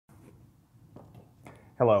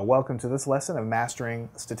Hello, welcome to this lesson of Mastering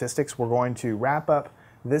Statistics. We're going to wrap up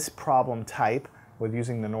this problem type with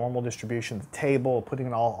using the normal distribution, the table,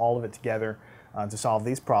 putting all of it together to solve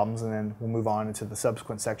these problems, and then we'll move on into the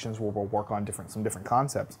subsequent sections where we'll work on some different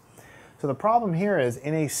concepts. So the problem here is,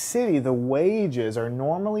 in a city, the wages are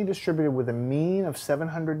normally distributed with a mean of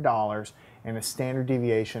 $700 and a standard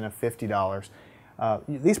deviation of $50.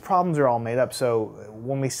 These problems are all made up, so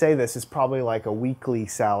when we say this, it's probably like a weekly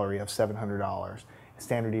salary of $700,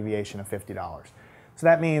 standard deviation of $50. So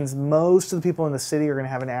that means most of the people in the city are going to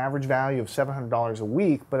have an average value of $700 a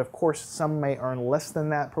week, but of course some may earn less than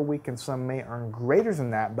that per week and some may earn greater than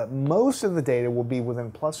that, but most of the data will be within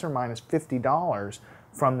plus or minus $50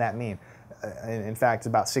 from that mean. In fact,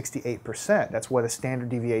 about 68%, that's what a standard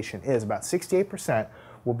deviation is. About 68%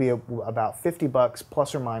 will be about $50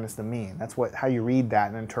 plus or minus the mean. That's how you read that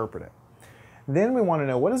and interpret it. Then we want to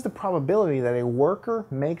know, what is the probability that a worker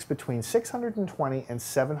makes between $620 and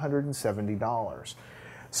 $770?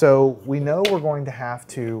 So we know we're going to have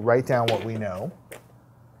to write down what we know.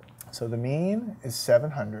 So the mean is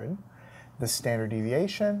 700. The standard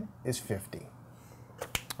deviation is 50.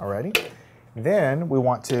 Alrighty. Then we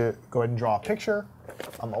want to go ahead and draw a picture.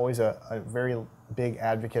 I'm always a very big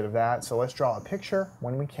advocate of that. So let's draw a picture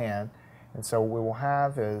when we can. And so what we will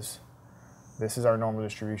have is, this is our normal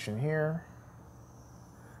distribution here,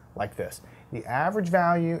 like this. The average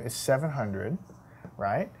value is 700,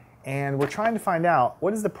 right? And we're trying to find out,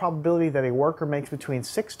 what is the probability that a worker makes between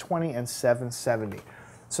 620 and 770?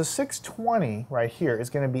 So 620 right here is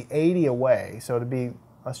going to be 80 away. So it'll be,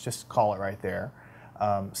 let's just call it right there,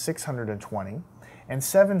 620. And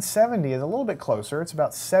 770 is a little bit closer. It's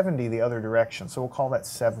about 70 the other direction. So we'll call that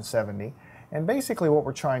 770. And basically what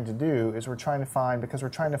we're trying to do is we're trying to find, because we're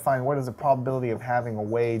trying to find what is the probability of having a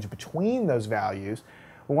wage between those values,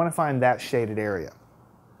 we want to find that shaded area.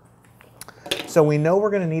 So we know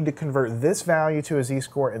we're going to need to convert this value to a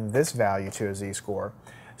z-score and this value to a z-score.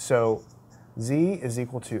 So z is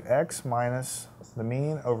equal to x minus the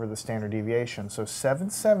mean over the standard deviation. So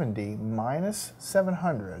 770 minus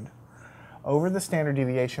 700 over the standard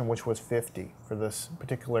deviation, which was 50 for this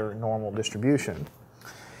particular normal distribution.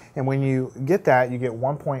 And when you get that, you get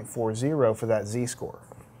 1.40 for that z-score.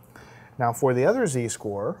 Now for the other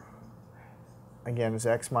z-score, again, is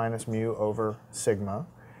x minus mu over sigma.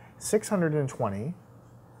 620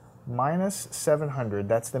 minus 700,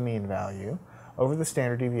 that's the mean value, over the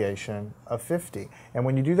standard deviation of 50. And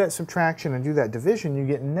when you do that subtraction and do that division, you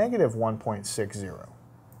get negative 1.60.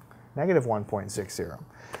 Negative 1.60.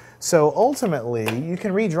 So ultimately, you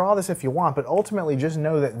can redraw this if you want, but ultimately just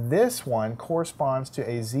know that this one corresponds to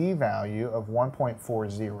a z value of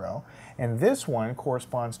 1.40, and this one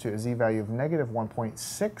corresponds to a z value of negative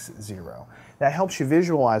 1.60. That helps you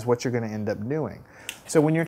visualize what you're going to end up doing. So when you're